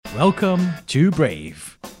Welcome to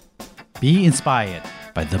Brave. Be inspired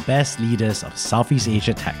by the best leaders of Southeast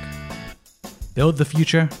Asia tech. Build the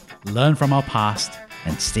future, learn from our past,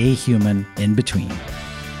 and stay human in between.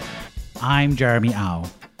 I'm Jeremy Au,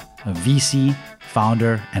 a VC,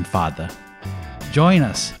 founder, and father. Join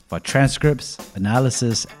us for transcripts,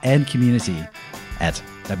 analysis, and community at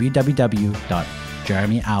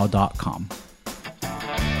www.jeremyau.com.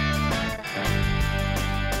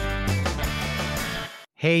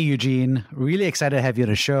 Hey, Eugene. Really excited to have you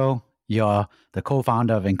on the show. You're the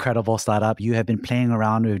co-founder of Incredible Startup. You have been playing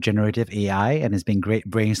around with generative AI, and it's been great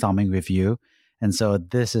brainstorming with you. And so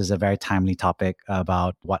this is a very timely topic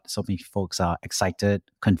about what so many folks are excited,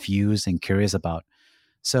 confused, and curious about.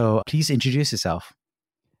 So please introduce yourself.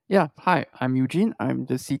 Yeah, hi, I'm Eugene. I'm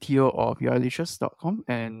the CTO of UIlicious.com,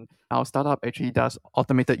 and our startup actually does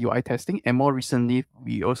automated UI testing. And more recently,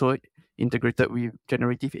 we also integrated with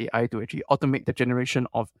generative AI to actually automate the generation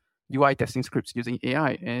of UI testing scripts using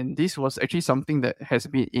AI. And this was actually something that has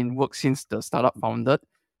been in work since the startup founded,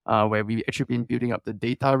 where we've actually been building up the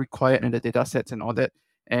data required and the data sets and all that.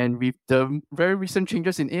 And with the very recent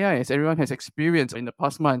changes in AI, as everyone has experienced in the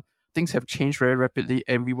past month, things have changed very rapidly,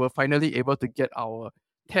 and we were finally able to get our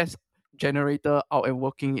test generator out and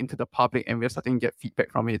working into the public, and we're starting to get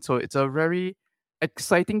feedback from it. So it's a very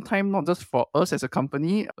exciting time, not just for us as a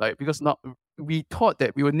company, because not we thought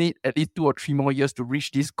that we would need at least 2 or 3 more years to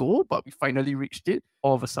reach this goal, but we finally reached it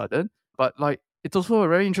all of a sudden. But it's also a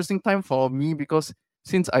very interesting time for me because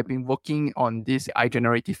since I've been working on this AI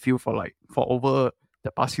generative field for over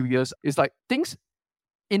the past few years, it's like things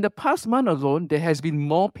in the past month alone, there has been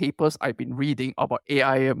more papers I've been reading about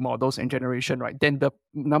AI models and generation, right, than the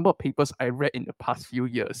number of papers I read in the past few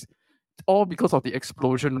years. All because of the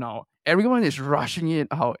explosion now. Everyone is rushing it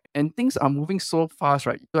out, and things are moving so fast,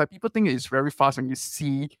 right? Like people think it's very fast when you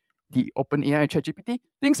see the OpenAI ChatGPT.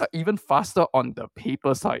 Things are even faster on the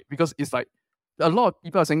paper side because it's like a lot of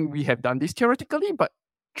people are saying we have done this theoretically, but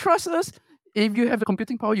trust us, if you have the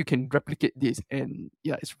computing power, you can replicate this. And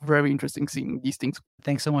yeah, it's very interesting seeing these things.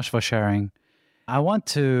 Thanks so much for sharing. I want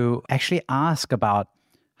to actually ask about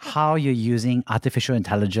how you're using artificial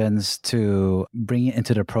intelligence to bring it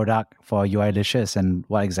into the product for UIlicious and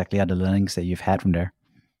what exactly are the learnings that you've had from there?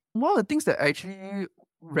 One of the things that I actually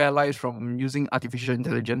realized from using artificial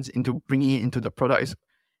intelligence into bringing it into the product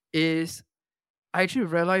is I actually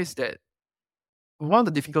realized that one of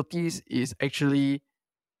the difficulties is actually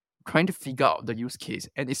trying to figure out the use case.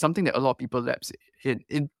 And it's something that a lot of people lapse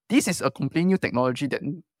in. This is a completely new technology that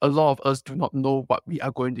a lot of us do not know what we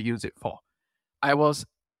are going to use it for. I was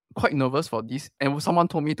quite nervous for this, and someone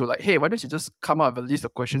told me to hey, why don't you just come up with a list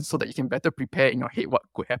of questions so that you can better prepare in your head what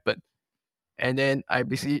could happen. And then I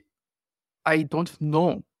don't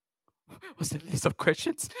know what's the list of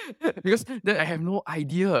questions because then I have no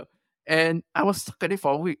idea, and I was stuck at it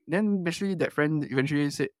for a week. Then basically that friend eventually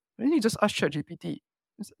said, why don't you just ask ChatGPT?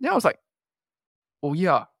 Then I was like, oh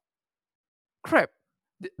yeah, crap.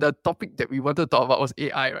 The topic that we wanted to talk about was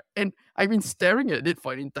AI, right? And I've been staring at it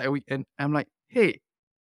for an entire week, and I'm like, hey,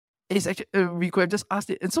 it's actually we could have just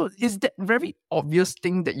asked it. And so it's that very obvious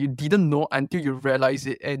thing that you didn't know until you realize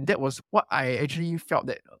it. And that was what I actually felt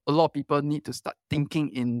that a lot of people need to start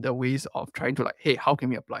thinking in the ways of trying to hey, how can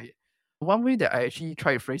we apply it? One way that I actually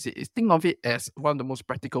try to phrase it is think of it as one of the most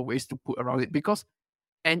practical ways to put around it, because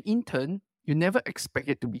an intern, you never expect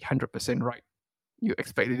it to be 100% right. You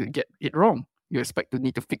expect it to get it wrong. You expect to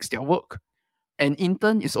need to fix their work. An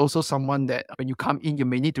intern is also someone that when you come in, you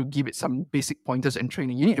may need to give it some basic pointers and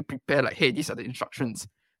training. You need to prepare hey, these are the instructions,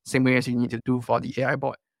 same way as you need to do for the AI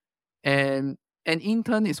bot. And an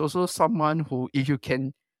intern is also someone who, if you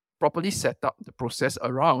can properly set up the process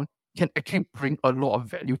around, can actually bring a lot of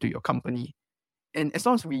value to your company. And as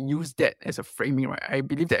long as we use that as a framing, right, I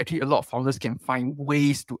believe that actually a lot of founders can find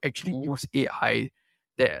ways to actually use AI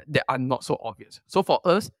that are not so obvious. So for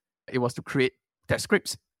us, it was to create test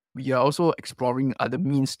scripts. We are also exploring other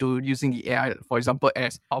means to using the AI, for example,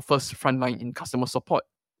 as our first frontline in customer support.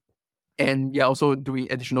 And we are also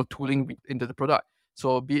doing additional tooling into the product.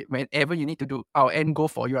 So be it whenever you need to do, our end goal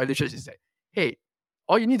for UIlicious is that, hey,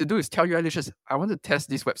 all you need to do is tell UIlicious, I want to test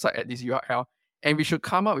this website at this URL, and we should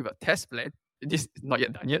come up with a test plan. This is not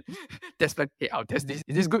yet done yet. Test plan, hey, I'll test this.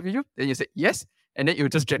 Is this good for you? Then you say yes, and then you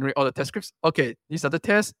just generate all the test scripts. Okay, these are the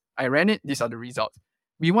tests. I ran it. These are the results.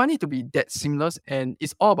 We want it to be that seamless, and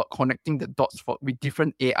it's all about connecting the dots with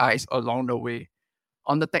different AIs along the way.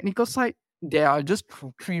 On the technical side, there are just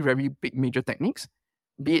 3 very big major techniques.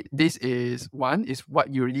 Be it this is one is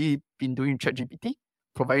what you already been doing in ChatGPT,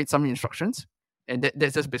 provide some instructions, and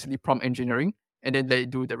that's just basically prompt engineering, and then they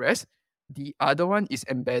do the rest. The other one is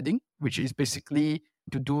embedding, which is basically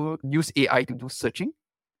to use AI to do searching,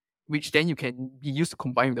 which then you can be used to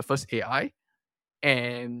combine with the first AI.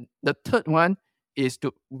 And the third one is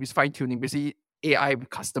with fine-tuning, basically AI with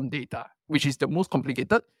custom data, which is the most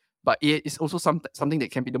complicated, but it is also something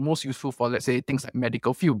that can be the most useful for, let's say, things like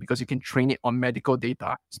medical field, because you can train it on medical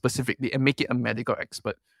data specifically and make it a medical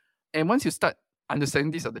expert. And once you start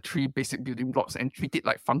understanding these are the three basic building blocks and treat it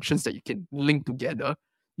like functions that you can link together,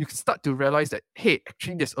 you can start to realize that, hey,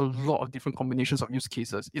 actually there's a lot of different combinations of use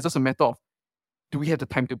cases. It's just a matter of, do we have the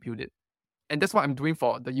time to build it? And that's what I'm doing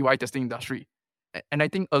for the UI testing industry. And I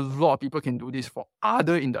think a lot of people can do this for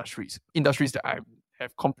other industries that I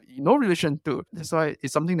have completely no relation to. That's why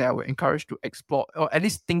it's something that I would encourage to explore, or at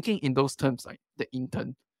least thinking in those terms, like the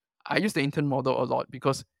intern. I use the intern model a lot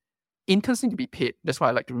because interns need to be paid. That's why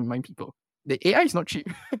I like to remind people. The AI is not cheap.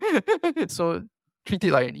 So treat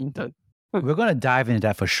it like an intern. We're going to dive into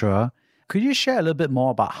that for sure. Could you share a little bit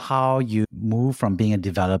more about how you move from being a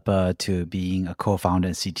developer to being a co-founder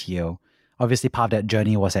and CTO? Obviously, part of that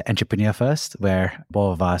journey was an entrepreneur first, where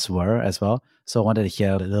both of us were as well. So I wanted to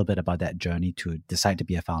hear a little bit about that journey to decide to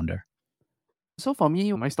be a founder. So for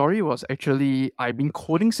me, my story was actually, I've been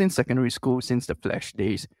coding since secondary school, since the Flash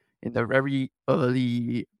days, in the very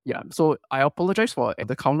early, So I apologize for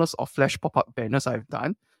the countless of Flash pop-up banners I've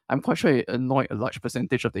done. I'm quite sure it annoyed a large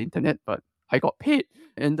percentage of the internet, but I got paid.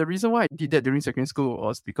 And the reason why I did that during secondary school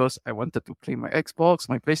was because I wanted to play my Xbox,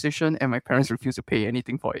 my PlayStation, and my parents refused to pay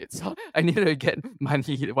anything for it. So I needed to get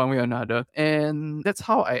money one way or another. And that's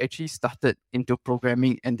how I actually started into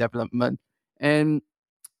programming and development. And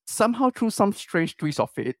somehow through some strange twist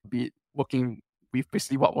of fate, be it working with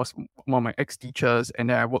basically what was one of my ex-teachers, and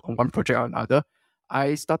then I worked on one project or another,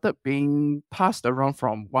 I started being passed around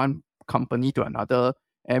from one company to another.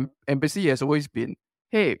 And basically it's always been,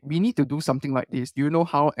 hey, we need to do something like this. Do you know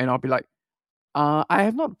how? And I'll be like, I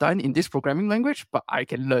have not done in this programming language, but I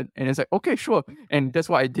can learn. And it's like, okay, sure. And that's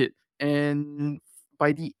what I did. And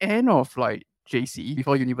by the end of like JC,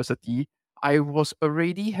 before university, I was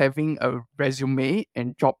already having a resume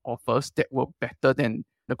and job offers that were better than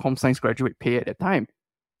the comp science graduate pay at that time.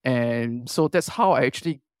 And so that's how I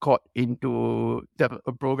actually got into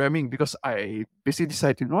programming, because I basically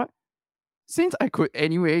decided, you know what? Since I could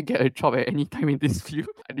anyway get a job at any time in this field,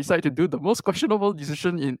 I decided to do the most questionable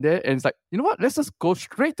decision in there. And it's like, you know what? Let's just go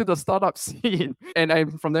straight to the startup scene.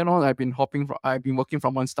 And from then on, I've been working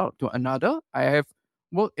from one startup to another. I have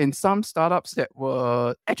worked in some startups that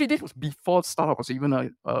were, actually this was before startup was even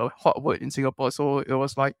a hot word in Singapore. So it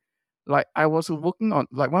was like I was working on,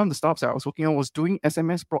 like one of the startups that I was working on was doing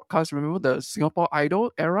SMS broadcasts. Remember the Singapore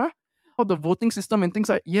Idol era? The voting system and things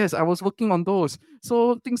like, yes, I was working on those.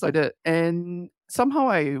 So things like that. And somehow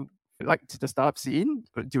I liked the startup scene.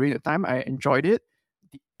 But during the time, I enjoyed it.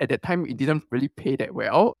 At that time, it didn't really pay that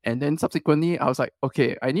well. And then subsequently, I was like,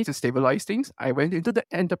 okay, I need to stabilize things. I went into the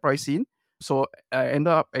enterprise scene. So I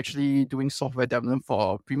ended up actually doing software development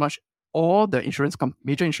for pretty much all the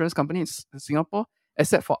major insurance companies in Singapore,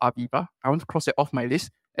 except for Aviva. I want to cross it off my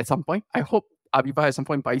list at some point. I hope Aviva at some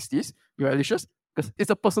point buys this. You're Alicious, because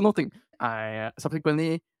it's a personal thing.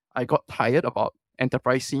 Subsequently, I got tired about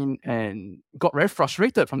enterprise scene and got very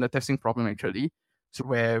frustrated from the testing problem, actually. So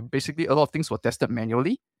where basically a lot of things were tested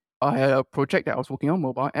manually. I had a project that I was working on,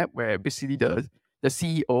 mobile app, where basically the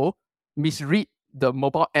CEO misread the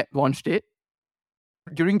mobile app launch date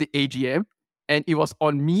during the AGM, and it was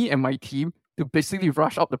on me and my team to basically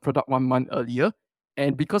rush out the product 1 month earlier.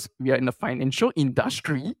 And because we are in the financial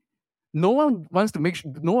industry, no one wants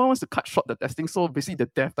to cut short the testing. So basically the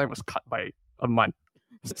dev time was cut by a month.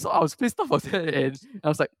 So I was pissed off about that, and I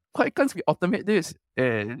was like, why can't we automate this?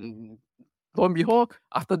 And lo and behold,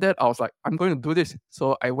 after that, I was like, I'm going to do this.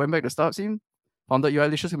 So I went back to startup scene, founded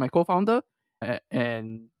UIlicious with my co-founder,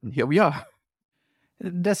 and here we are.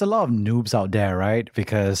 There's a lot of noobs out there, right?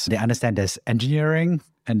 Because they understand there's engineering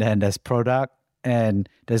and then there's product and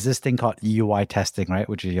there's this thing called UI testing, right?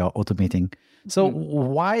 Which is your automating. So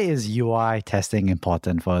why is UI testing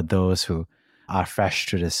important for those who are fresh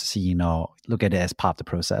to this scene or look at it as part of the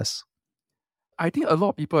process? I think a lot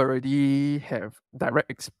of people already have direct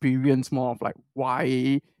experience more of like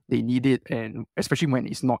why they need it, and especially when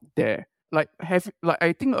it's not there.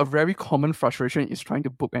 I think a very common frustration is trying to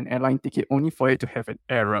book an airline ticket only for it to have an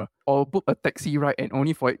error, or book a taxi ride and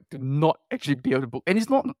only for it to not actually be able to book. And it's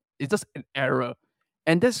just an error.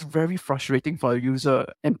 And that's very frustrating for a user.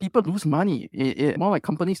 And people lose money. More like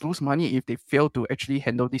companies lose money if they fail to actually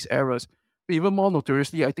handle these errors. But even more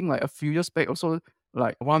notoriously, I think like a few years back also,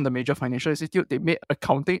 like one of the major financial institutes, they made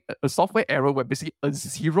a software error where basically a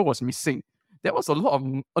zero was missing. There was a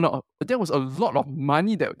lot of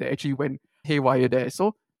money that actually went haywire there.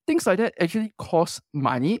 So Things like that actually cost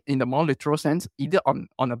money in the more literal sense, either on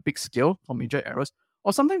a big scale for major errors,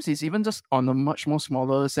 or sometimes it's even just on a much more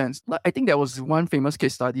smaller sense. Like I think there was one famous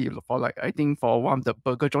case study for one of the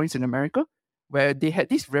burger joints in America, where they had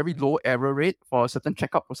this very low error rate for a certain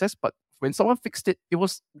checkout process, but when someone fixed it, it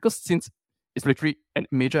was because since it's literally a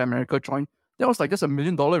major America joint, that was like just $1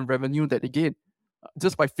 million in revenue that they gained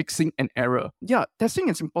just by fixing an error. Yeah, testing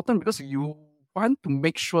is important because you want to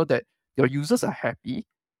make sure that your users are happy.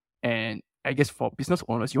 And I guess for business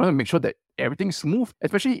owners, you want to make sure that everything's smooth,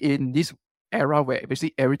 especially in this era where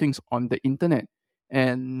basically everything's on the internet.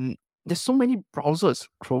 And there's so many browsers,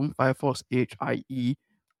 Chrome, Firefox, Edge, IE,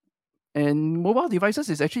 and mobile devices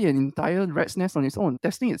is actually an entire rat's nest on its own.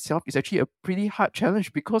 Testing itself is actually a pretty hard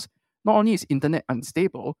challenge because not only is internet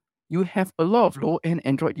unstable, you have a lot of low-end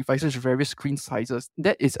Android devices with various screen sizes.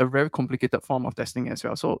 That is a very complicated form of testing as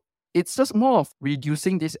well. So it's just more of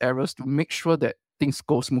reducing these errors to make sure that things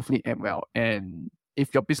go smoothly and well. And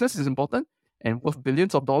if your business is important and worth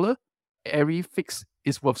billions of dollars, every fix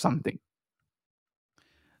is worth something.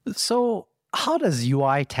 So how does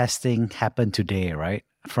UI testing happen today, right?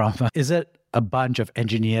 Is it a bunch of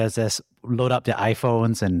engineers that load up their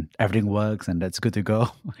iPhones and everything works and that's good to go?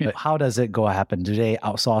 How does it happen? Do they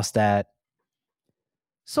outsource that?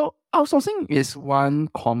 So outsourcing is one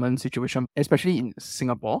common situation, especially in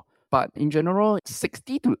Singapore. But in general,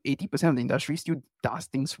 60 to 80% of the industry still does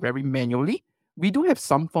things very manually. We do have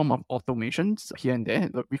some form of automations here and there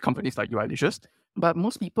with companies like UILicious, but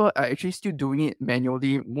most people are actually still doing it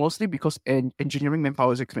manually, mostly because engineering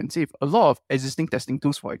manpower is expensive. A lot of existing testing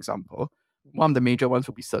tools, for example, one of the major ones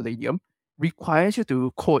would be Selenium, requires you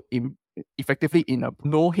to code effectively in a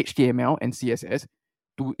no HTML and CSS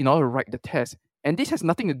in order to write the test. And this has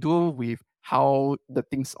nothing to do with how the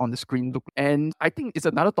things on the screen look. And I think it's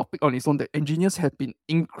another topic on its own that engineers have been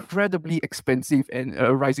incredibly expensive and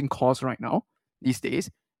rising costs right now these days,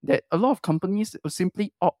 that a lot of companies will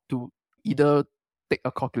simply opt to either take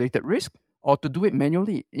a calculated risk or to do it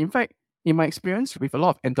manually. In fact, in my experience with a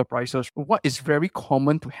lot of enterprises, what is very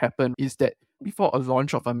common to happen is that before a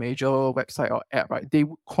launch of a major website or app, right, they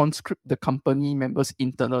would conscript the company members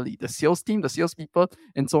internally, the sales team, the salespeople,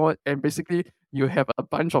 and so on. And basically, you have a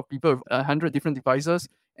bunch of people with 100 different devices,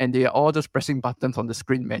 and they are all just pressing buttons on the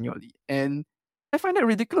screen manually. And I find that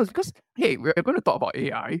ridiculous because, hey, we're going to talk about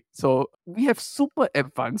AI. So we have super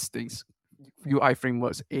advanced things, UI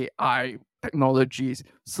frameworks, AI, technologies,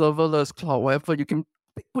 serverless, cloud, whatever. You can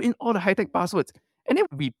put in all the high-tech passwords. And then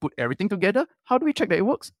we put everything together. How do we check that it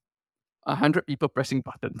works? 100 people pressing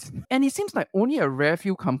buttons. And it seems like only a rare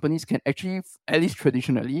few companies can actually, at least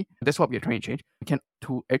traditionally, that's what we're trying to change,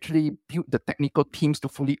 to actually build the technical teams to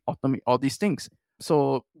fully automate all these things.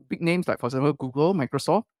 So big names like, for example, Google,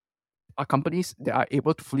 Microsoft, are companies that are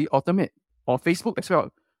able to fully automate, or Facebook as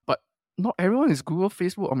well. But not everyone is Google,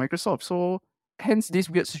 Facebook, or Microsoft. So hence this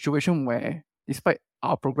weird situation where despite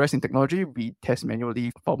our progress in technology, we test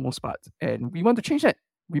manually for most parts. And we want to change that.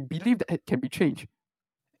 We believe that it can be changed.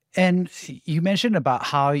 And you mentioned about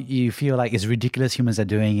how you feel like it's ridiculous humans are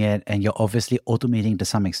doing it, and you're obviously automating to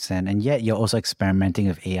some extent, and yet you're also experimenting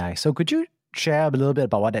with AI. So could you share a little bit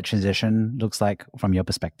about what that transition looks like from your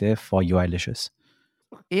perspective for UILicious?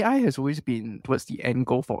 AI has always been towards the end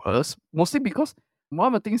goal for us, mostly because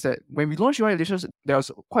one of the things that when we launched UILicious, there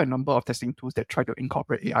was quite a number of testing tools that tried to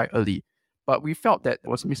incorporate AI early. But we felt that it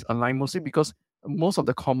was misaligned mostly because most of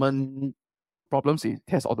the common problems in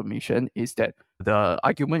test automation is that the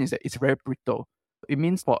argument is that it's very brittle. It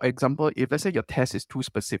means, for example, if let's say your test is too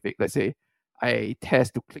specific, let's say I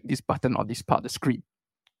test to click this button on this part of the screen.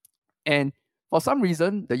 And for some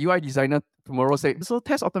reason, the UI designer tomorrow said, so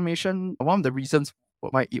test automation, one of the reasons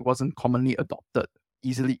why it wasn't commonly adopted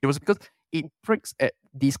easily, it was because it breaks at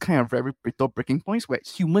these kind of very brittle breaking points where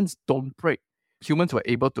humans don't break. Humans were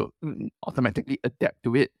able to automatically adapt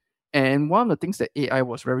to it. And one of the things that AI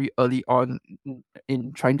was very early on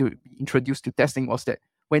in trying to be introduced to testing was that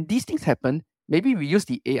when these things happen, maybe we use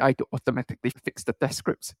the AI to automatically fix the test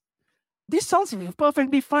scripts. This sounds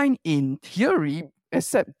perfectly fine in theory,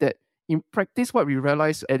 except that in practice, what we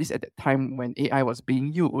realized, at least at that time when AI was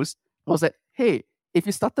being used, was that, hey, if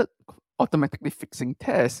you started automatically fixing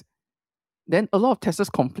tests, then a lot of testers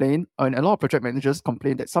complain, and a lot of project managers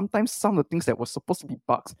complain that sometimes some of the things that were supposed to be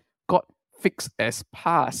bugs got fixed as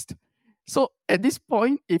passed. So at this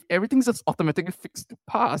point, if everything's just automatically fixed to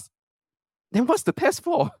pass, then what's the test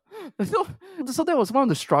for? So that was one of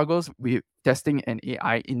the struggles with testing an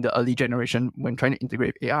AI in the early generation when trying to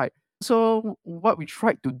integrate AI. So what we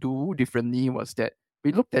tried to do differently was that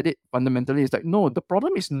we looked at it fundamentally. It's like, no, the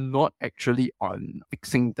problem is not actually on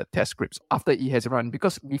fixing the test scripts after it has run,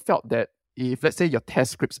 because we felt that if let's say your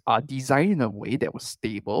test scripts are designed in a way that was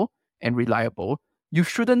stable and reliable, you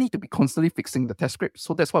shouldn't need to be constantly fixing the test script.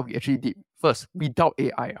 So that's what we actually did first, without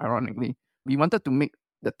AI, ironically. We wanted to make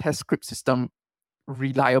the test script system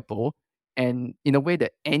reliable and in a way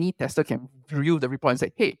that any tester can view the report and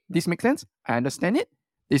say, hey, this makes sense, I understand it,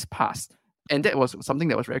 this passed. And that was something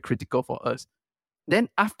that was very critical for us. Then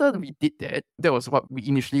after we did that, that was what we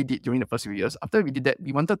initially did during the first few years. After we did that,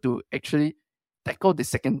 we wanted to actually tackle the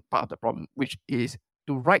second part of the problem, which is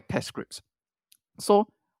to write test scripts. So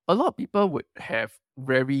a lot of people would have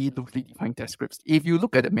very loosely defined test scripts. If you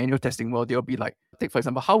look at the manual testing world, they'll be like, take for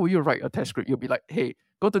example, how will you write a test script? You'll be like, hey,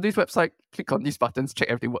 go to this website, click on these buttons, check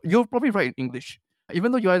everything. You'll probably write in English.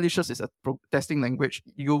 Even though UILicious is a testing language,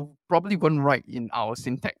 you probably won't write in our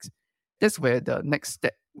syntax. That's where the next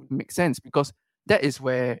step would make sense, because that is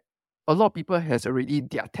where a lot of people has already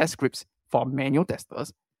their test scripts for manual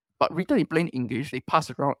testers, but written in plain English, they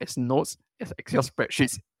pass around as notes, as Excel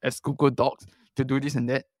spreadsheets, as Google Docs to do this and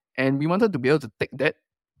that. And we wanted to be able to take that,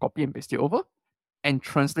 copy and paste it over, and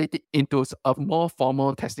translate it into a more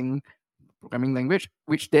formal testing programming language,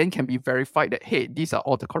 which then can be verified that, hey, these are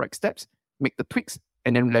all the correct steps, make the tweaks,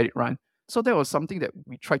 and then let it run. So that was something that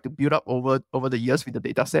we tried to build up over the years with the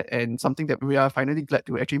dataset, and something that we are finally glad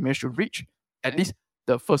to actually manage to reach, at least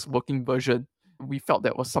the first working version. We felt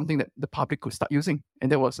that was something that the public could start using,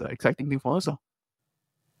 and that was an exciting thing for us.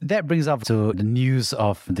 That brings up to the news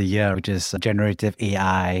of the year, which is generative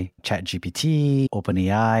AI, ChatGPT,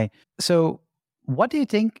 OpenAI. So what do you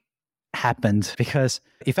think happened? Because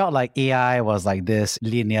it felt like AI was like this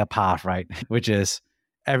linear path, right? Which is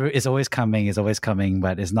it's always coming,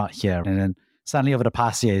 but it's not here. And then suddenly over the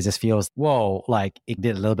past year, it just feels, whoa, like it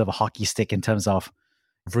did a little bit of a hockey stick in terms of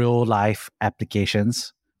real life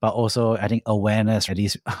applications, but also I think awareness, at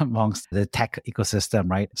least amongst the tech ecosystem,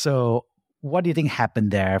 right? So what do you think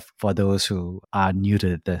happened there for those who are new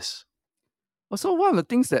to this? So one of the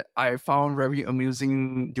things that I found very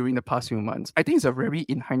amusing during the past few months, I think it's a very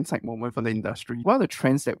in hindsight moment for the industry. One of the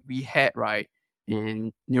trends that we had, right,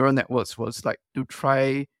 in neural networks was like to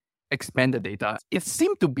try expand the data. It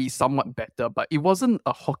seemed to be somewhat better, but it wasn't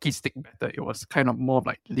a hockey stick better. It was kind of more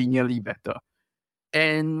like linearly better.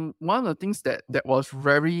 And one of the things that was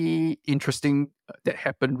very interesting that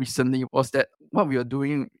happened recently was that what we were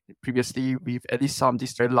doing previously with at least some of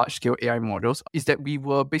these very large-scale AI models is that we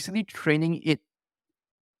were basically training it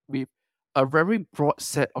with a very broad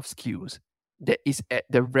set of skills that is at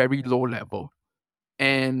the very low level.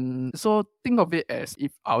 And so think of it as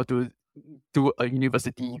if I were to do a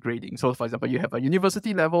university grading. So for example, you have a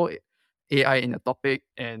university level AI in a topic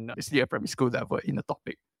and basically a primary school level in a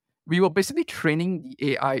topic. We were basically training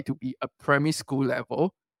the AI to be a primary school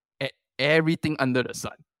level at everything under the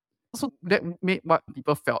sun. So that made what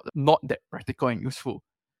people felt not that practical and useful.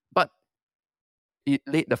 But it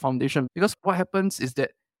laid the foundation, because what happens is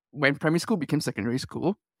that when primary school became secondary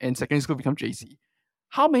school and secondary school became JC,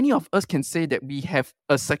 how many of us can say that we have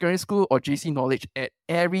a secondary school or JC knowledge at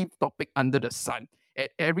every topic under the sun,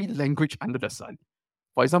 at every language under the sun?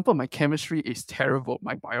 For example, my chemistry is terrible.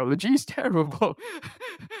 My biology is terrible.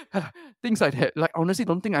 Things like that. Like, honestly,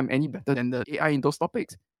 don't think I'm any better than the AI in those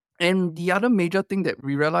topics. And the other major thing that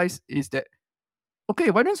we realized is that,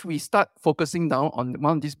 okay, why don't we start focusing down on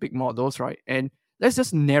one of these big models, right? And let's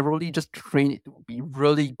just narrowly just train it to be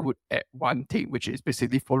really good at one thing, which is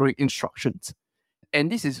basically following instructions.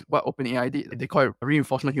 And this is what OpenAI did. They call it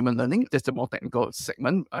reinforcement human learning. That's the more technical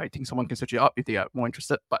segment. I think someone can search it up if they are more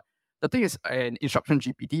interested. But the thing is an instruction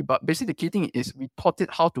GPT, but basically the key thing is we taught it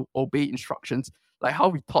how to obey instructions, like how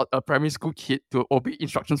we taught a primary school kid to obey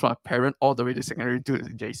instructions from a parent all the way to secondary to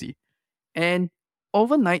JC. And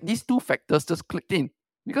overnight, these two factors just clicked in,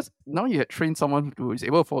 because now you had trained someone who is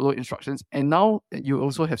able to follow instructions, and now you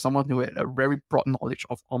also have someone who had a very broad knowledge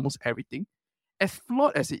of almost everything. As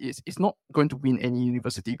flawed as it is, it's not going to win any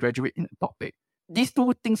university graduate in a topic. These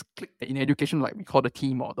two things clicked in education, like we call the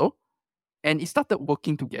T model. And it started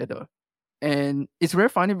working together. And it's very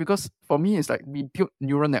funny because for me, it's like we built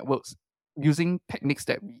neural networks using techniques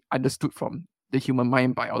that we understood from the human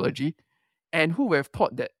mind biology. And who would have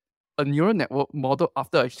thought that a neural network model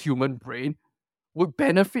after a human brain would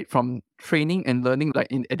benefit from training and learning, like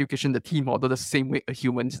in education, the T model, the same way a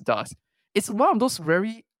human does. It's one of those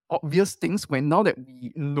very obvious things when now that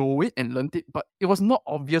we know it and learned it, but it was not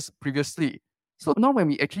obvious previously. So now when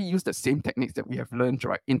we actually use the same techniques that we have learned,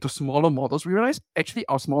 right, into smaller models, we realize actually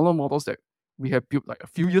our smaller models that we have built like a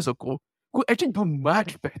few years ago could actually do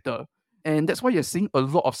much better. And that's why you're seeing a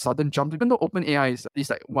lot of sudden jumps. Even though OpenAI is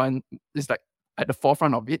like at the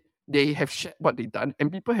forefront of it, they have shared what they've done,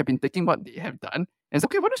 and people have been taking what they have done And so,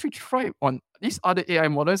 okay, why don't we try on these other AI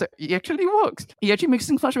models? It actually works. It actually makes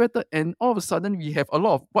things much better. And all of a sudden, we have a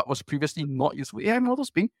lot of what was previously not useful AI models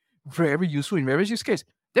being very useful in various use cases.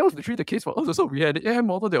 That was literally the case for us also. We had an AI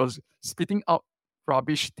model that was spitting out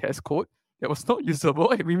rubbish test code that was not usable,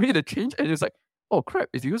 and we made a change, and it's like, oh crap,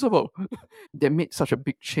 it's usable. That made such a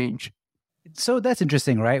big change. So that's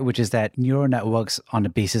interesting, right? Which is that neural networks on the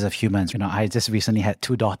basis of humans. I just recently had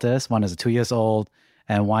 2 daughters. One is 2 years old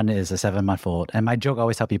and one is a 7-month-old. And my joke I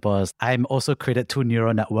always tell people is I'm also created 2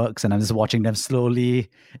 neural networks and I'm just watching them slowly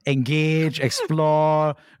engage,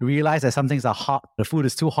 explore, realize that some things are hot. The food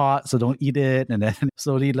is too hot, so don't eat it. And then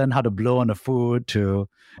slowly learn how to blow on the food to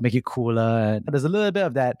make it cooler. And there's a little bit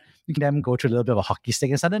of that. You can then go through a little bit of a hockey stick.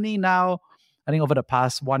 And suddenly now, I think over the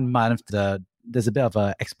past 1 month, there's a bit of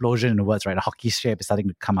an explosion in the words, right? The hockey shape is starting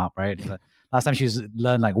to come up, right? Last time she's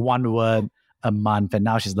learned like 1 word a month, and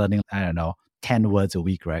now she's learning, 10 words a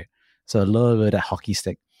week, right? So a little bit of that hockey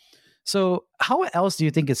stick. So how else do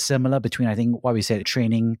you think is similar between, I think, what we said,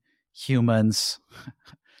 training humans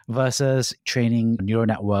versus training neural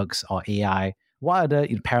networks or AI? What other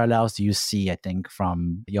parallels do you see, I think,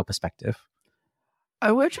 from your perspective?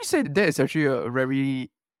 I would actually say that is actually a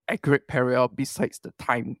very accurate parallel besides the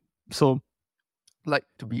time. So, like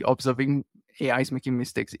to be observing AIs making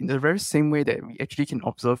mistakes in the very same way that we actually can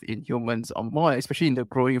observe in humans, or more especially in the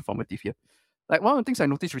growing informative year. Like one of the things I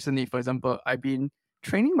noticed recently, for example, I've been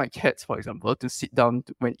training my cats, for example, to sit down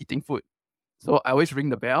when eating food. So I always ring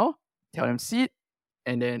the bell, tell them sit,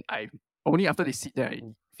 and then I only after they sit there, I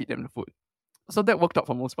feed them the food. So that worked out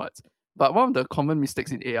for most parts. But one of the common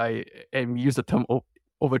mistakes in AI, and we use the term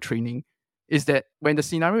overtraining, is that when the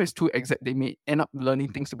scenario is too exact, they may end up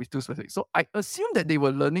learning things to be too specific. So I assume that they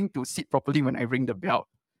were learning to sit properly when I ring the bell.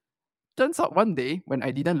 Turns out one day, when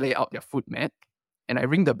I didn't lay out their food mat, and I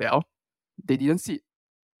ring the bell, they didn't sit.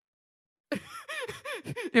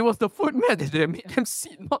 It was the food mat that made them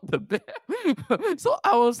sit, not the bell. So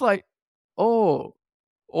I was like, oh,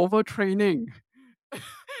 overtraining.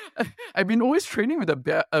 I've been always training with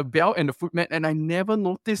a bell and a foot mat, and I never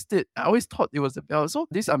noticed it. I always thought it was a bell. So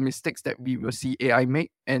these are mistakes that we will see AI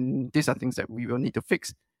make, and these are things that we will need to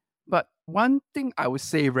fix. But one thing I would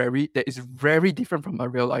say that is very different from a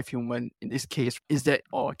real life human in this case is that,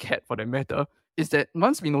 or a cat for that matter, is that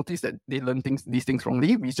once we notice that they learn these things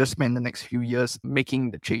wrongly, we just spend the next few years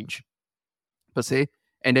making the change per se,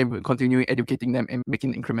 and then we'll continue educating them and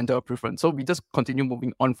making incremental improvement. So we just continue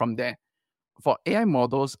moving on from there. For AI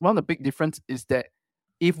models, one of the big difference is that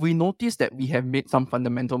if we notice that we have made some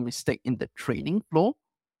fundamental mistake in the training flow,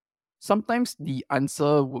 sometimes the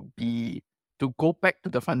answer would be to go back to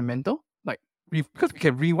the fundamental, because we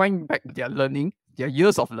can rewind back their learning, their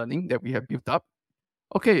years of learning that we have built up.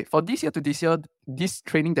 Okay, for this year to this year, this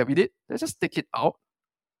training that we did, let's just take it out.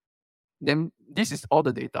 Then this is all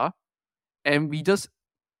the data. And we just,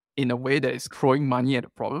 in a way that is throwing money at the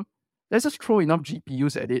problem, let's just throw enough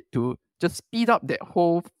GPUs at it to just speed up that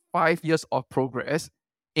whole 5 years of progress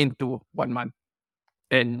into 1 month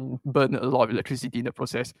and burn a lot of electricity in the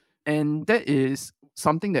process. And that is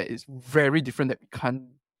something that is very different that we can't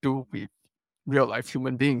do with real life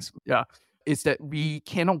human beings. Yeah. It's that we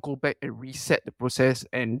cannot go back and reset the process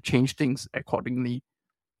and change things accordingly.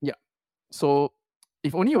 Yeah. So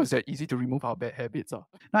if only it was that easy to remove our bad habits. And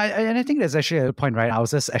I think there's actually a point, right? I was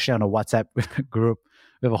just actually on a WhatsApp group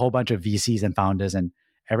with a whole bunch of VCs and founders, and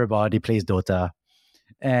everybody plays Dota.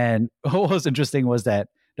 And what was interesting was that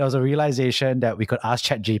there was a realization that we could ask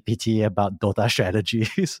ChatGPT about Dota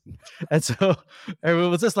strategies. And so everyone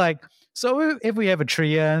was just like, so if we have a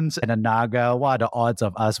Treant and a Naga, what are the odds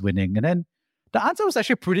of us winning? And then the answer was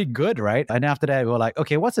actually pretty good, right? And after that, we were like,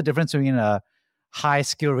 okay, what's the difference between a high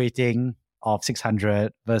skill rating of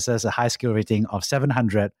 600 versus a high skill rating of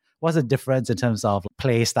 700? What's the difference in terms of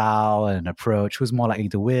play style and approach? Who's more likely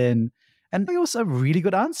to win? And it was a really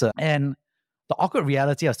good answer. And the awkward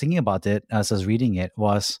reality, I was thinking about it as I was reading it,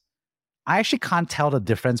 was I actually can't tell the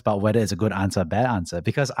difference about whether it's a good answer or bad answer,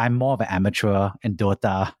 because I'm more of an amateur in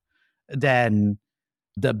Dota than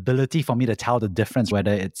the ability for me to tell the difference,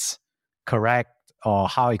 whether it's correct or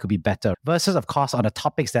how it could be better. Versus, of course, on the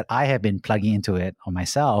topics that I have been plugging into it on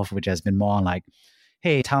myself, which has been more like,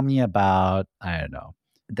 hey, tell me about, I don't know,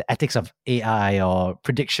 the ethics of AI or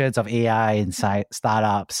predictions of AI inside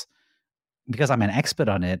startups. Because I'm an expert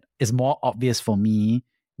on it, it's more obvious for me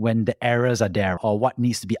when the errors are there or what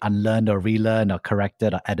needs to be unlearned or relearned or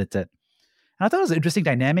corrected or edited. And I thought it was an interesting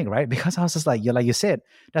dynamic, right? Because I was just like you said,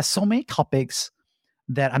 there's so many topics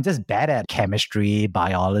that I'm just bad at: chemistry,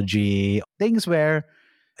 biology, things where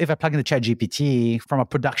if I plug into ChatGPT, from a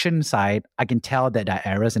production side, I can tell that there are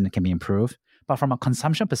errors and it can be improved. But from a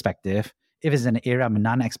consumption perspective, if it's an area I'm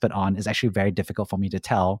non-expert on, it's actually very difficult for me to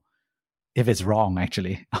tell if it's wrong,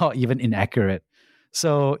 actually, or even inaccurate.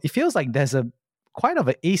 So it feels like there's a quite of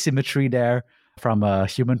an asymmetry there from a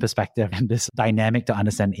human perspective in this dynamic to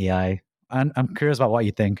understand AI. I'm curious about what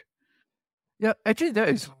you think. Yeah, actually, that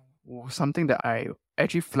is something that I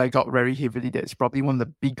actually flagged out very heavily. That's probably one of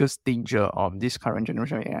the biggest danger of this current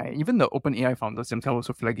generation of AI. Even the OpenAI founders themselves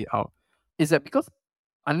also flag it out. Is that because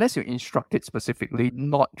unless you instruct it specifically,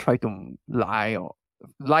 not try to lie, or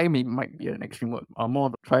lie might be an extreme word, or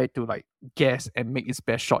more try to like guess and make its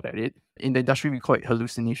best shot at it. In the industry, we call it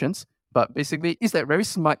hallucinations. But basically, it's that very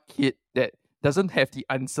smart kid that doesn't have the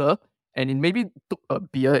answer, and it maybe took a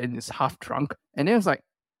beer and is half drunk, and then it's like,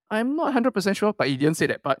 I'm not 100% sure, but he didn't say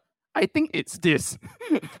that, but I think it's this.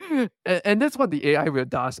 and that's what the AI will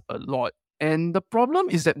does a lot. And the problem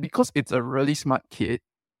is that because it's a really smart kid,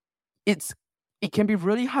 it can be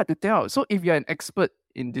really hard to tell. So if you're an expert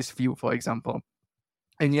in this field, for example,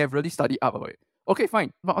 and you have really studied up about it, okay,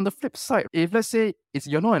 fine. But on the flip side, if let's say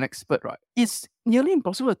you're not an expert, right, it's nearly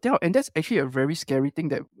impossible to tell. And that's actually a very scary thing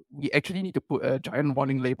that we actually need to put a giant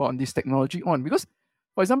warning label on this technology on. Because,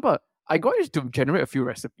 for example, I got it to generate a few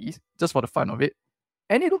recipes just for the fun of it,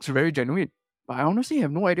 and it looks very genuine. But I honestly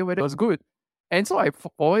have no idea whether it was good. And so I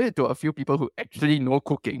forwarded it to a few people who actually know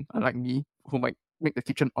cooking, unlike me, who might make the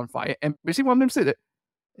kitchen on fire. And basically one of them said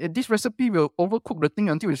that this recipe will overcook the thing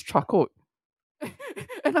until it's charcoal.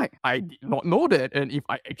 And I did not know that. And if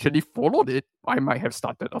I actually followed it, I might have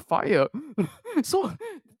started a fire. So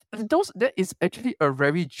that is actually a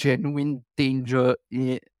very genuine danger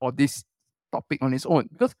or this topic on its own.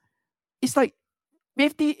 Because it's like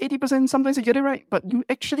 50, 80%, sometimes you get it right, but you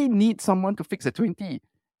actually need someone to fix the 20.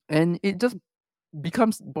 And it just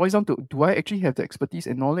boils down to, do I actually have the expertise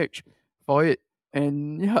and knowledge for it?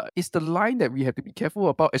 And yeah, it's the line that we have to be careful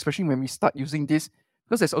about, especially when we start using this,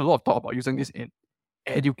 because there's a lot of talk about using this in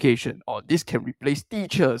education, or this can replace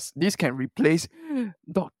teachers, this can replace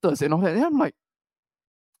doctors and all that. And I'm like,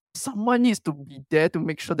 someone needs to be there to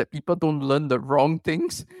make sure that people don't learn the wrong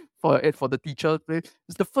things for the teacher.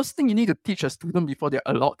 It's the first thing you need to teach a student before they're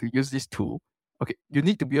allowed to use this tool. Okay, you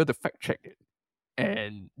need to be able to fact check it.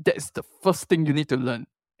 And that's the first thing you need to learn.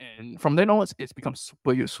 And from then onwards, it's become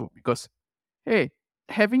super useful because, hey,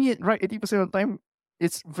 having it right 80% of the time,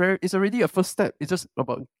 it's already a first step. It's just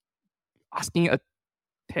about asking a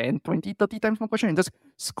 10, 20, 30 times more question and just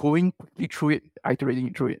going quickly through it,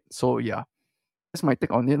 iterating through it. So yeah, that's my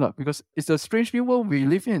take on it, because it's a strange new world we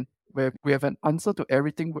live in where we have an answer to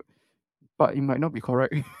everything, but it might not be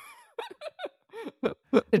correct.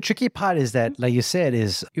 The tricky part is that, like you said,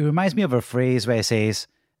 it reminds me of a phrase where it says,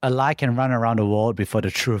 a lie can run around the world before the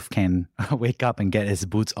truth can wake up and get its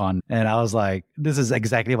boots on. And I was like, this is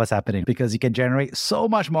exactly what's happening, because you can generate so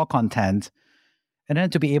much more content. And then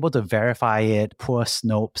to be able to verify it, poor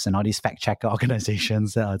Snopes and all these fact checker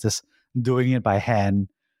organizations that are just doing it by hand,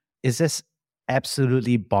 is just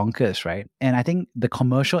absolutely bonkers, right? And I think the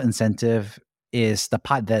commercial incentive is the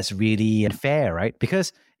part that's really unfair, right?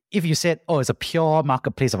 Because if you said, oh, it's a pure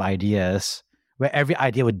marketplace of ideas where every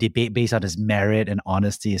idea would debate based on its merit and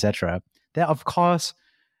honesty, etc., then of course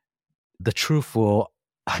the truth will,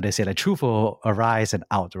 truth will arise and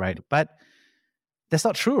out, right? But that's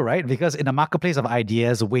not true, right? Because in a marketplace of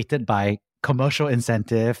ideas weighted by commercial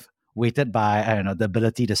incentive, weighted by, the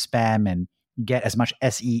ability to spam and get as much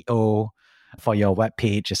SEO for your web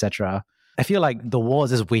page, etc., I feel like the war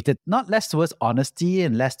is just weighted not less towards honesty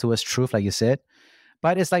and less towards truth, like you said,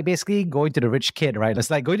 but it's like basically going to the rich kid, right? It's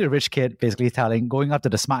like going to the rich kid, basically going up to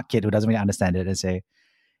the smart kid who doesn't really understand it and say,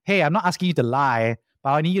 hey, I'm not asking you to lie,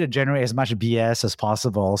 but I need you to generate as much BS as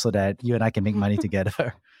possible so that you and I can make money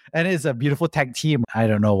together. And it's a beautiful tag team. I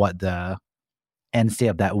don't know what the end state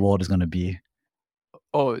of that world is going to be.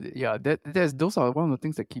 Oh yeah, those are one of the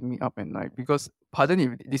things that keep me up at night, because pardon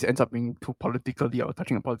if this ends up being too politically or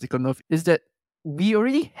touching a political nerve, is that we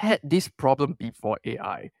already had this problem before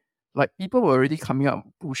AI. Like, people were already coming up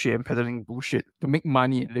bullshit and peddling bullshit to make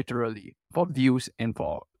money, literally, for views and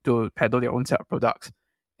to peddle their own set of products.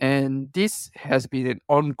 And this has been an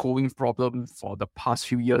ongoing problem for the past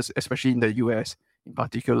few years, especially in the US in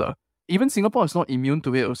particular. Even Singapore is not immune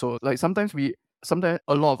to it also. Like, sometimes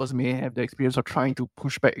a lot of us may have the experience of trying to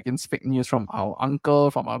push back against fake news from our uncle,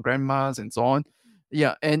 from our grandmas, and so on.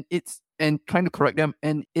 Yeah, and trying to correct them,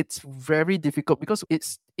 and it's very difficult because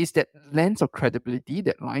it's that lens of credibility,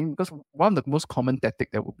 that line. Because one of the most common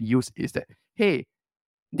tactic that will be used is that, hey,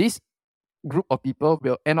 this group of people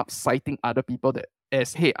will end up citing other people that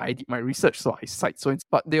as, hey, I did my research, so I cite so,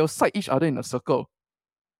 but they'll cite each other in a circle.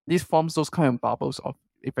 This forms those kind of bubbles of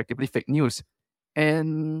effectively fake news,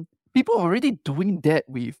 and people are already doing that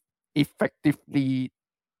with effectively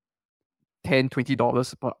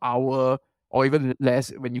 $10-20 per hour, or even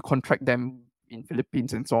less when you contract them in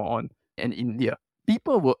Philippines and so on, and India.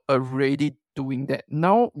 People were already doing that.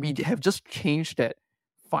 Now we have just changed that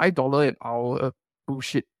 $5 an hour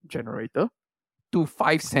bullshit generator to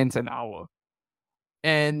 5 cents an hour.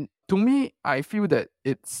 And to me, I feel that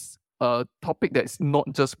it's a topic that's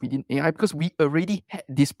not just within AI, because we already had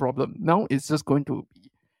this problem. Now it's just going to be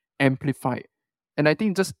amplified. And I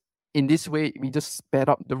think just in this way, we just sped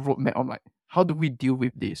up the roadmap of like, how do we deal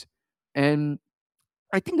with this? And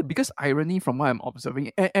I think the biggest irony from what I'm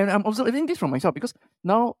observing, and I'm observing this from myself, because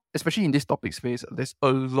now, especially in this topic space, there's a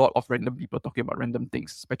lot of random people talking about random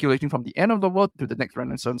things, speculating from the end of the world to the next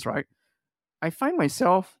renaissance, right? I find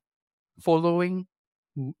myself following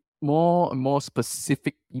more and more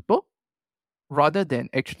specific people rather than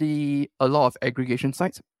actually a lot of aggregation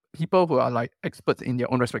sites. People who are like experts in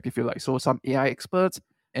their own respective field, like so some AI experts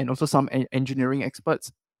and also some engineering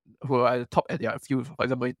experts who are at the top at their field. For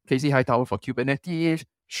example, Casey Hightower for Kubernetes,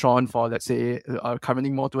 Sean for, let's say,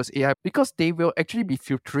 currently more towards AI, because they will actually be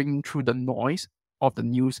filtering through the noise of the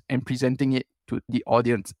news and presenting it to the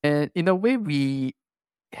audience. And in a way, we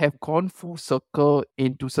have gone full circle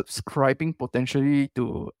into subscribing potentially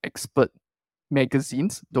to expert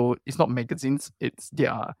magazines, though it's not magazines, it's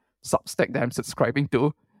their Substack that I'm subscribing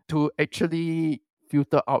to actually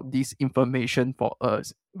filter out this information for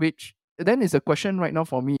us, which then is a question right now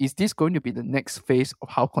for me. Is this going to be the next phase of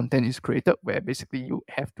how content is created, where basically you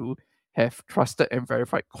have to have trusted and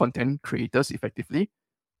verified content creators effectively?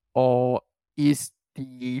 Or is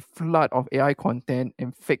the flood of AI content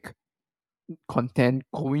and fake content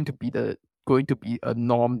going to be a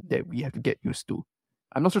norm that we have to get used to?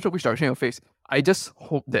 I'm not so sure which direction you'll face. I just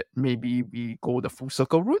hope that maybe we go the full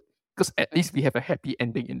circle route, because at least we have a happy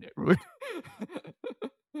ending in that route.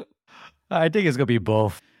 I think it's going to be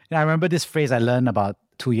both. I remember this phrase I learned about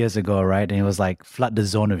 2 years ago, right? And it was like, flood the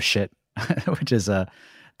zone of shit, which is a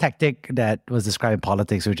tactic that was described in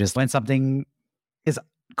politics, which is when something is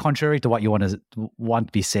contrary to what you want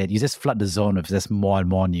to be said, you just flood the zone with just more and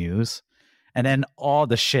more news. And then all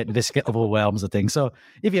the shit basically overwhelms the thing. So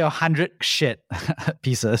if you have 100 shit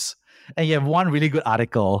pieces and you have one really good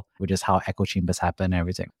article, which is how echo chambers happen and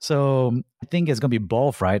everything. So I think it's going to be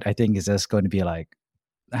both, right? I think it's just going to be like,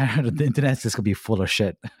 the internet's just going to be full of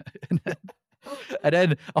shit. And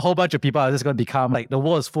then a whole bunch of people are just going to become like, the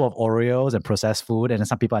world is full of Oreos and processed food. And then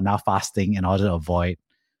some people are now fasting in order to avoid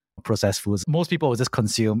processed foods. Most people will just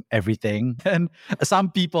consume everything. And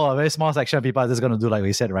some people, a very small section of people are just going to do like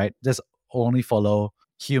we said, right? Just only follow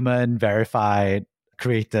human verified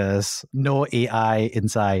creators, no AI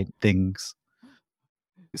inside things.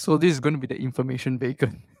 So this is going to be the information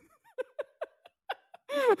bacon.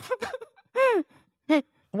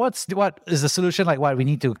 What is the solution? Like what? We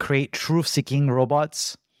need to create truth-seeking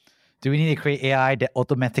robots? Do we need to create AI that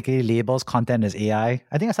automatically labels content as AI?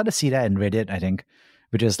 I think I started to see that in Reddit, I think,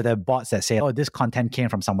 which is the bots that say, oh, this content came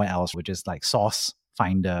from somewhere else, which is like source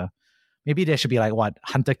finder. Maybe there should be like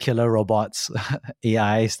hunter-killer robots,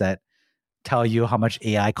 AIs that tell you how much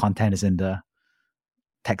AI content is in the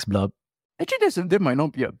text blurb. Actually, that might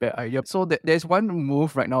not be a bad idea. So there's one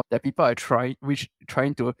move right now that people are trying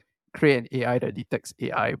to create an AI that detects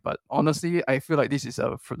AI. But honestly, I feel like this is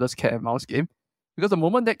a fruitless cat and mouse game. Because the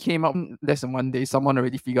moment that came out, less than one day, someone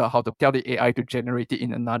already figured out how to tell the AI to generate it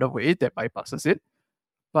in another way that bypasses it.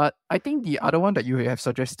 But I think the other one that you have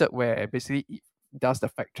suggested, where basically it does the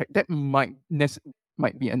fact check, that might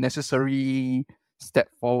be a necessary step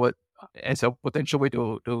forward as a potential way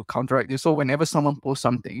to counteract this. So whenever someone posts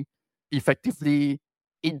something, effectively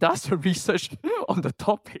it does the research on the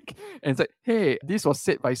topic and it's like, hey, this was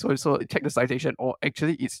said by so check the citation, or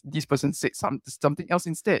actually it's this person said something else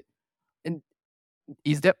instead. And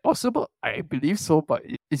is that possible? I believe so, but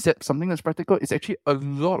is that something that's practical? It's actually a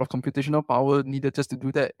lot of computational power needed just to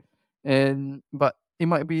do that. But it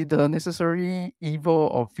might be the necessary evil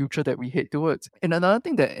or future that we head towards. And another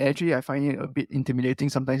thing that actually I find it a bit intimidating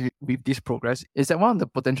sometimes with this progress is that one of the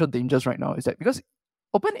potential dangers right now is that because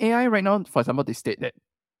OpenAI right now, for example, they state that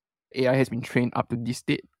AI has been trained up to this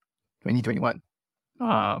date, 2021,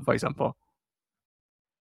 for example.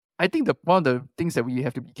 I think one of the things that we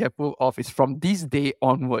have to be careful of is from this day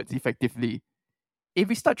onwards, effectively. If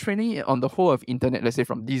we start training it on the whole of internet, let's say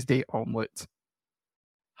from this day onwards,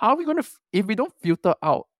 how are we going to, if we don't filter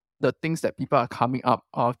out the things that people are coming up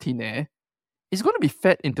out of thin air, it's going to be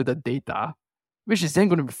fed into the data, which is then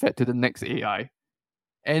going to be fed to the next AI.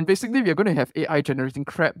 And basically, we're going to have AI generating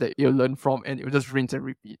crap that you'll learn from and it'll just rinse and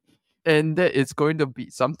repeat. And that is going to be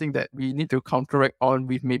something that we need to counteract on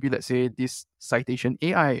with maybe, let's say, this citation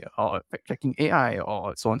AI or fact-checking AI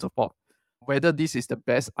or so on and so forth. Whether this is the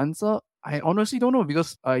best answer, I honestly don't know,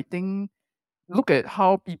 because I think look at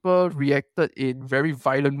how people reacted in very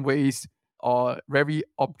violent ways or very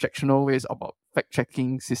objectionable ways about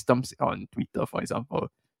fact-checking systems on Twitter, for example.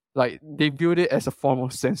 Like, they viewed it as a form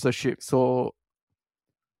of censorship. So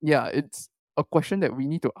yeah, it's a question that we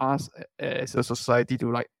need to ask as a society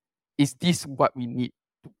to, like, is this what we need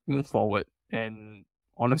to move forward? And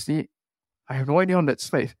honestly, I have no idea on that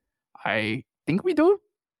space. I think we do.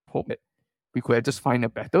 Hope that we could just find a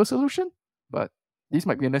better solution, but this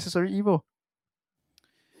might be a necessary evil.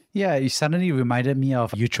 Yeah, you suddenly reminded me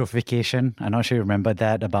of eutrophication. I'm not sure you remember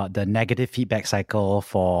that, about the negative feedback cycle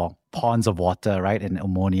for ponds of water, right? And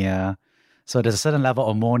ammonia. So there's a certain level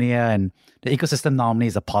of ammonia, and the ecosystem normally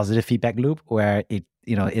is a positive feedback loop where it,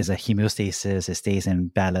 is a homeostasis, it stays in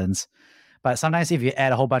balance. But sometimes if you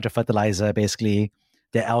add a whole bunch of fertilizer, basically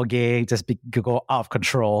the algae just go out of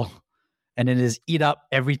control, and then just eat up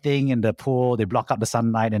everything in the pool. They block up the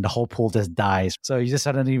sunlight and the whole pool just dies. So you just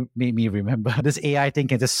suddenly made me remember this AI thing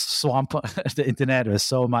can just swamp the internet with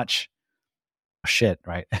so much shit,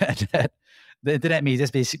 right? The internet may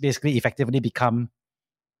just basically effectively become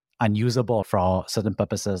unusable for certain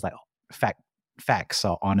purposes like facts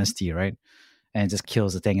or honesty, right? And it just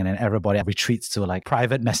kills the thing, and then everybody retreats to like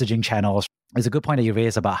private messaging channels. It's a good point that you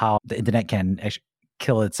raised about how the internet can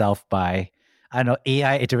kill itself by, I don't know,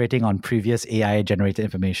 AI iterating on previous AI generated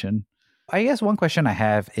information. I guess one question I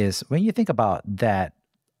have is, when you think about that,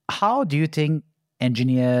 how do you think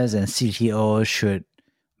engineers and CTOs should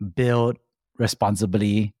build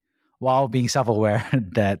responsibly while being self-aware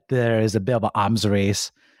that there is a bit of an arms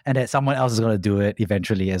race and that someone else is going to do it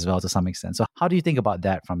eventually as well to some extent? So how do you think about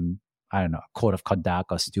that from, I don't know, a code of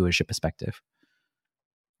conduct or stewardship perspective?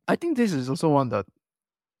 I think this is also one of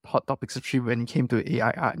the hot topics actually when it came to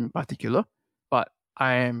AI art in particular. But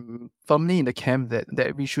I am firmly in the camp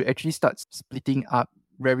that we should actually start splitting up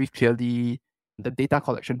very clearly the data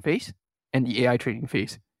collection phase and the AI training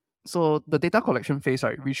phase. So the data collection phase,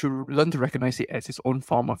 right, we should learn to recognize it as its own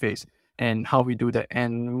form of phase and how we do that.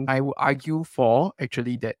 And I would argue for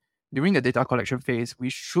actually that during the data collection phase, we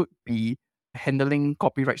should be handling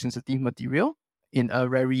copyright sensitive material in a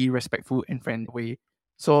very respectful and friendly way.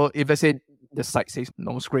 So if let's say the site says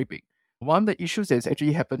no scraping, one of the issues that's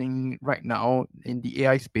actually happening right now in the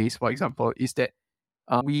AI space, for example, is that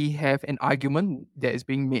we have an argument that is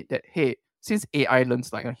being made that, hey, since AI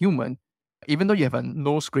learns like a human, even though you have a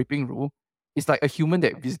no scraping rule, it's like a human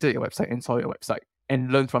that visited your website and saw your website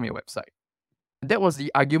and learned from your website. That was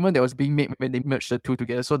the argument that was being made when they merged the two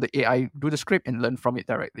together. So the AI do the scrape and learn from it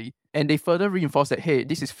directly. And they further reinforce that, hey,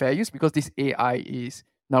 this is fair use because this AI is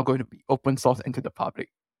now going to be open source and to the public.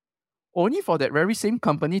 Only for that very same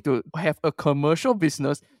company to have a commercial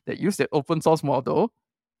business that use that open source model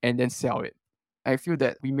and then sell it. I feel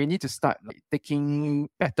that we may need to start taking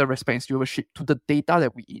better respect and stewardship to the data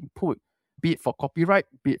that we input, be it for copyright,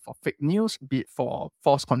 be it for fake news, be it for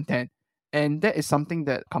false content. And that is something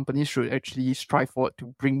that companies should actually strive for,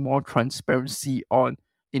 to bring more transparency on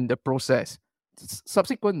in the process.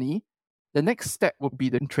 Subsequently, the next step would be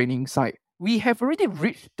the training side. We have already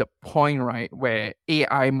reached the point, right, where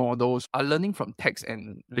AI models are learning from text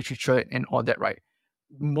and literature and all that, right?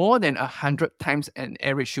 More than 100 times an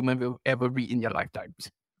average human will ever read in their lifetimes.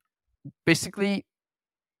 Basically,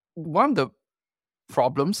 one of the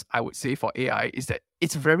problems I would say for AI is that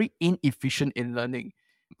it's very inefficient in learning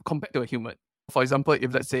compared to a human. For example,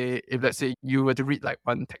 if let's say you were to read like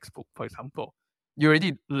one textbook, for example, you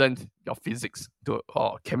already learned your physics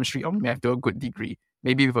or chemistry or math to a good degree,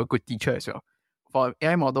 maybe with a good teacher as well. For an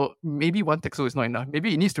AI model, maybe one textbook is not enough.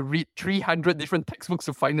 Maybe it needs to read 300 different textbooks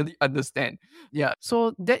to finally understand. Yeah,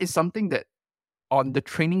 so that is something that on the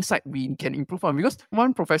training side we can improve on, because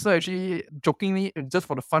one professor actually jokingly, just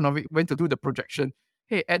for the fun of it, went to do the projection.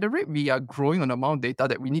 Hey, at the rate we are growing on the amount of data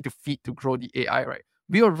that we need to feed to grow the AI, right,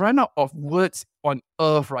 we will run out of words on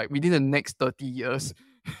Earth, right, within the next 30 years.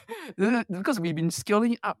 Because we've been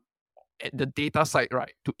scaling up at the data side,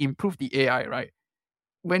 right, to improve the AI, right?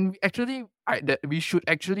 When we actually, that we should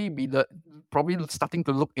actually be probably starting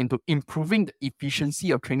to look into improving the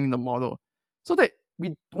efficiency of training the model, so that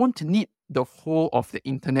we don't need the whole of the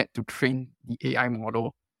internet to train the AI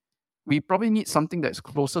model. We probably need something that's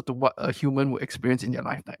closer to what a human would experience in their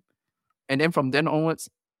lifetime. And then from then onwards,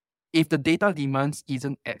 if the data demands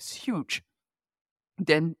isn't as huge,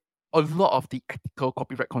 then a lot of the ethical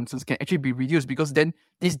copyright concerns can actually be reduced, because then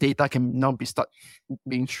this data can now start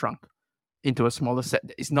being shrunk into a smaller set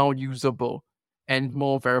that is now usable and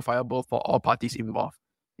more verifiable for all parties involved.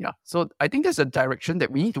 Yeah. So I think there's a direction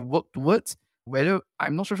that we need to work towards. Whether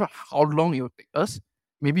I'm not so sure how long it will take us.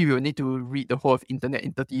 Maybe we will need to read the whole of internet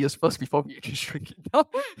in 30 years first before we actually shrink it down.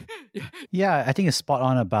 Yeah. Yeah, I think it's spot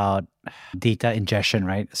on about data ingestion,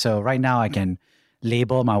 right? So right now I can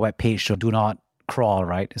label my web page to do not crawl,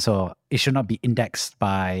 right? So it should not be indexed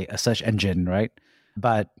by a search engine, right?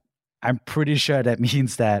 But I'm pretty sure that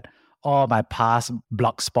means that all my past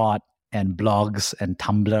Blogspot and blogs and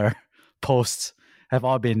Tumblr posts have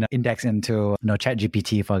all been indexed into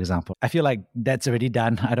ChatGPT, for example. I feel like that's already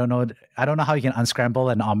done. I don't know how you can unscramble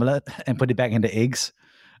an omelette and put it back into eggs.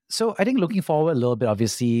 So I think looking forward a little bit,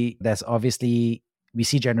 obviously, we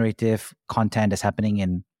see generative content that's happening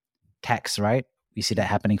in text, right? We see that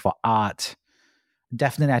happening for art.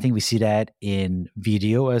 Definitely, I think we see that in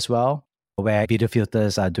video as well, where video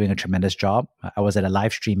filters are doing a tremendous job. I was at a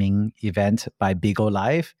live streaming event by Bigo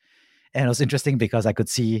Live, and it was interesting because I could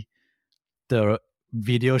see the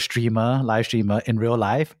live streamer in real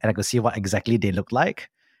life, and I could see what exactly they look like.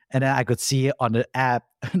 And then I could see on the app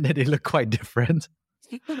that they look quite different.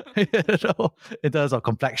 In terms of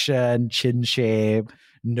complexion, chin shape,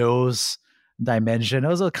 nose dimension. It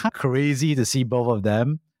was kind of crazy to see both of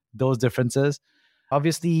them, those differences.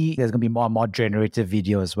 Obviously, there's going to be more and more generative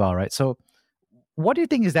video as well, right? So what do you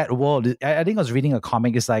think is that world? I think I was reading a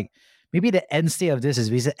comic. It's like maybe the end state of this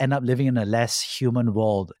is we end up living in a less human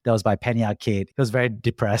world. That was by Penny Arcade. It was very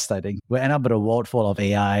depressed, I think. We end up with a world full of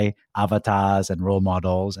AI, avatars, and role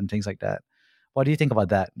models and things like that. What do you think about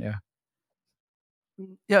that? Yeah.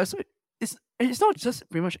 Yeah, so it's not just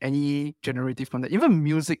pretty much any generative content. Even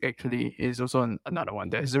music actually is also another one.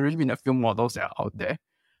 There's already been a few models that are out there.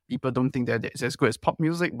 People don't think that it's as good as pop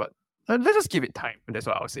music, but let's just give it time. That's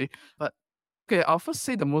what I'll say. But okay, I'll first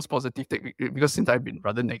say the most positive take, because since I've been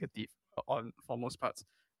rather negative for most parts,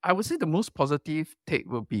 I would say the most positive take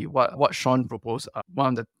will be what Sean proposed, one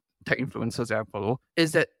of the tech influencers that I follow,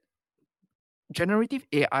 is that generative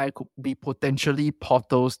AI could be potentially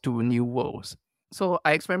portals to new worlds. So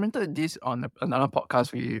I experimented this on another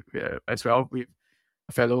podcast as well with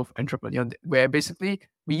a fellow entrepreneur, where basically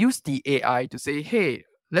we use the AI to say, hey,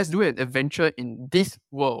 let's do an adventure in this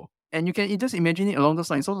world. And you can just imagine it along those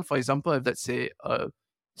lines. So for example, if let's say a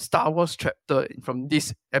Star Wars chapter from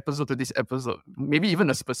this episode to this episode, maybe even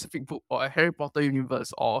a specific book or a Harry Potter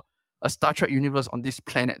universe or a Star Trek universe on this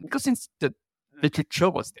planet, because since the literature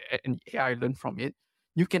was there and the AI learned from it,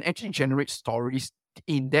 you can actually generate stories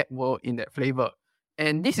in that world, in that flavor.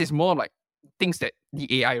 And this is more like things that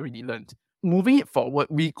the AI already learned. Moving it forward,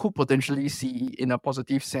 we could potentially see in a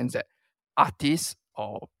positive sense that artists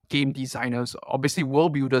or game designers, obviously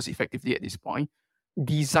world builders effectively at this point,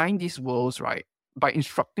 design these worlds, right, by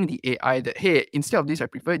instructing the AI that, hey, instead of this, I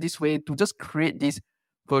prefer it this way, to just create these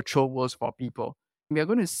virtual worlds for people. We are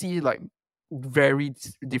going to see like very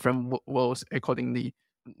different worlds accordingly,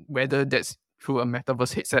 whether that's through a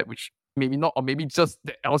metaverse headset, which maybe not, or maybe just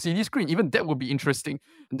the LCD screen. Even that would be interesting.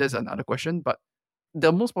 And that's another question. But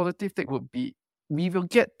the most positive thing would be we will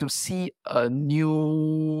get to see a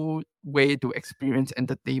new way to experience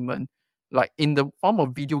entertainment, like in the form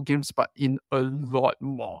of video games, but in a lot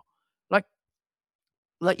more.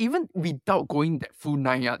 Like even without going that full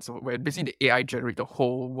 9 yards, where basically the AI generate the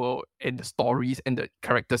whole world and the stories and the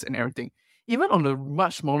characters and everything. Even on a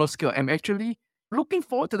much smaller scale, I'm actually looking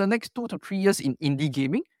forward to the next 2 to 3 years in indie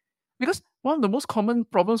gaming. Because one of the most common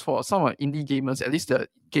problems for some indie gamers, at least the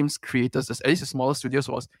games creators, at least the smaller studios,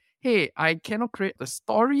 was, hey, I cannot create the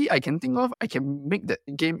story I can think of. I can make the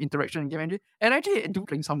game interaction and game engine. And actually, I do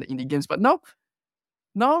playing some of the indie games. But now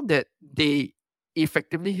that they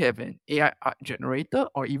effectively have an AI art generator,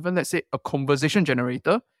 or even let's say a conversation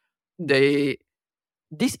generator, these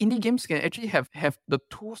indie games can actually have the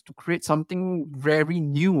tools to create something very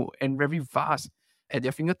new and very vast at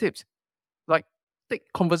their fingertips. Like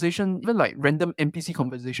take conversation, even like random NPC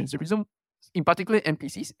conversations. The reason, in particular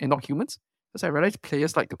NPCs and not humans, because I realize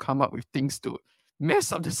players like to come up with things to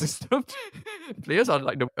mess up the system. Players are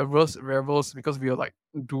like the averse rebels because we are like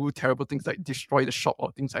do terrible things like destroy the shop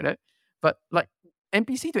or things like that. But like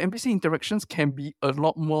NPC to NPC interactions can be a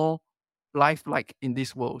lot more lifelike in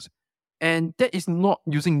these worlds. And that is not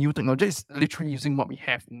using new technology, it's literally using what we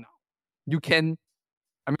have now. You can,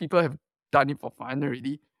 I mean, people have done it for fun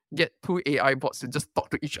already. Get 2 AI bots to just talk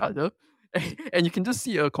to each other. And you can just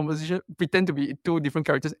see a conversation, pretend to be 2 different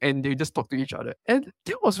characters, and they just talk to each other. And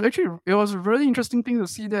it was a really interesting thing to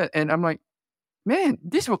see that. And I'm like, man,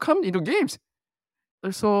 this will come into games.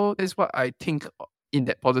 So that's what I think in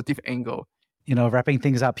that positive angle. Wrapping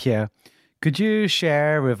things up here, could you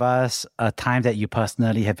share with us a time that you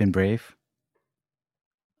personally have been brave?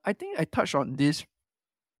 I think I touched on this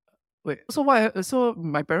So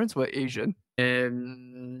my parents were Asian,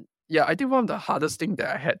 and yeah, I think one of the hardest thing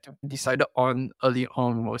that I had to decide on early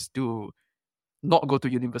on was to not go to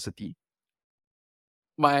university.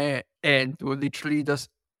 And to literally just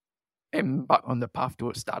embark on the path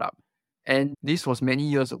to a startup. And this was many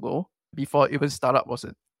years ago, before even startup was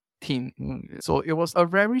a thing. So it was a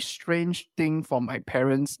very strange thing for my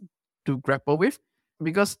parents to grapple with,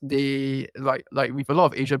 because they like with a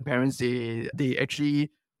lot of Asian parents, they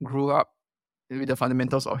actually grew up with the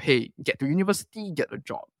fundamentals of, hey, get to university, get a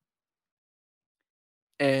job.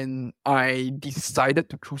 And I decided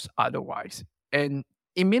to choose otherwise. And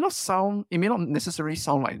it may not necessarily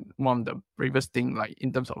sound like one of the bravest thing, like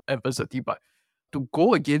in terms of adversity, but to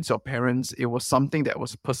go against your parents, it was something that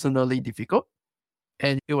was personally difficult.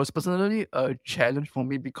 And it was personally a challenge for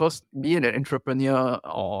me, because being an entrepreneur,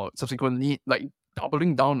 or subsequently like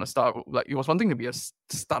doubling down a startup, like it was one thing to be a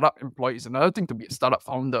startup employee, it's another thing to be a startup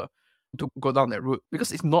founder, to go down that route,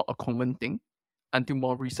 because it's not a common thing until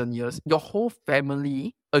more recent years. Your whole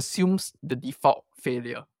family assumes the default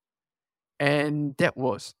failure. And that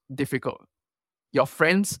was difficult. Your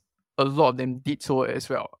friends, a lot of them did so as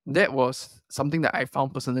well. That was something that I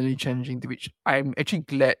found personally challenging, to which I'm actually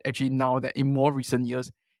glad now that in more recent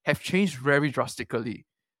years have changed very drastically,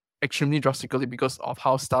 extremely drastically, because of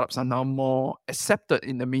how startups are now more accepted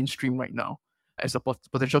in the mainstream right now as a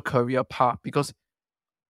potential career path. Because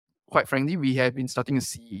quite frankly, we have been starting to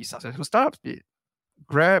see successful startups, be it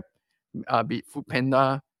Grab, be it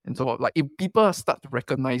Foodpanda, and so on. Like, if people start to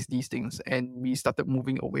recognize these things, and we started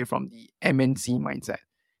moving away from the MNC mindset.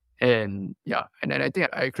 And yeah, and then I think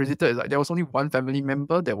I credited, like, there was only one family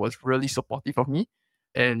member that was really supportive of me,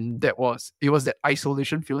 and it was that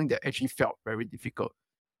isolation feeling that actually felt very difficult.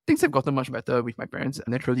 Things have gotten much better with my parents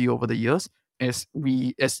naturally over the years, as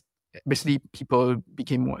basically people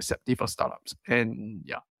became more accepting of startups. And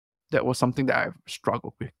yeah, that was something that I've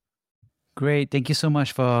struggled with. Great. Thank you so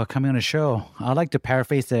much for coming on the show. I'd like to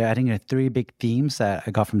paraphrase I think, the three big themes that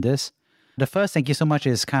I got from this. The first, thank you so much,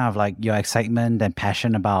 is kind of like your excitement and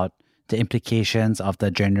passion about the implications of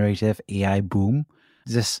the generative AI boom.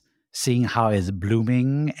 Just seeing how it's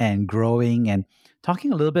blooming and growing, and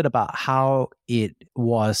talking a little bit about how it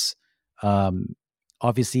was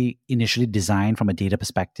obviously initially designed from a data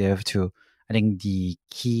perspective to, I think, the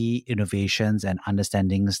key innovations and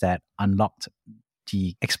understandings that unlocked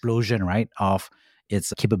the explosion, right, of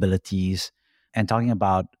its capabilities, and talking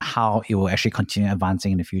about how it will actually continue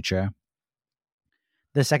advancing in the future.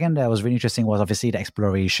 The second that was really interesting was obviously the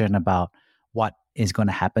exploration about what is going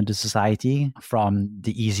to happen to society, from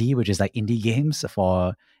the easy, which is like indie games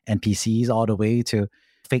for NPCs, all the way to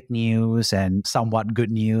fake news and somewhat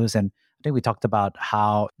good news. And I think we talked about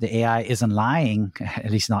how the AI isn't lying,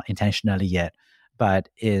 at least not intentionally yet, but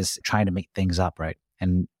is trying to make things up, right?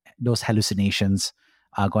 And those hallucinations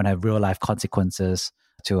are going to have real life consequences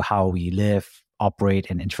to how we live, operate,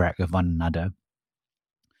 and interact with one another.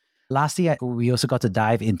 Lastly, we also got to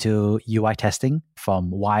dive into UI testing,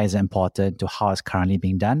 from why is it important to how it's currently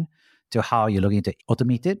being done, to how you're looking to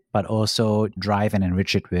automate it, but also drive and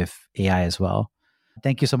enrich it with AI as well.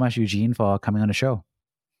 Thank you so much, Eugene, for coming on the show.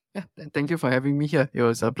 Yeah, thank you for having me here. It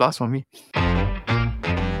was a blast for me.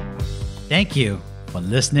 Thank you for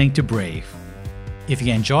listening to Brave. If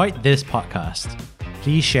you enjoyed this podcast,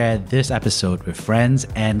 please share this episode with friends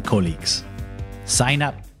and colleagues. Sign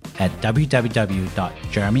up at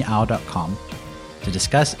www.jeremyau.com to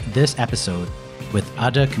discuss this episode with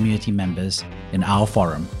other community members in our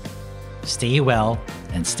forum. Stay well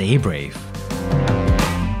and stay brave.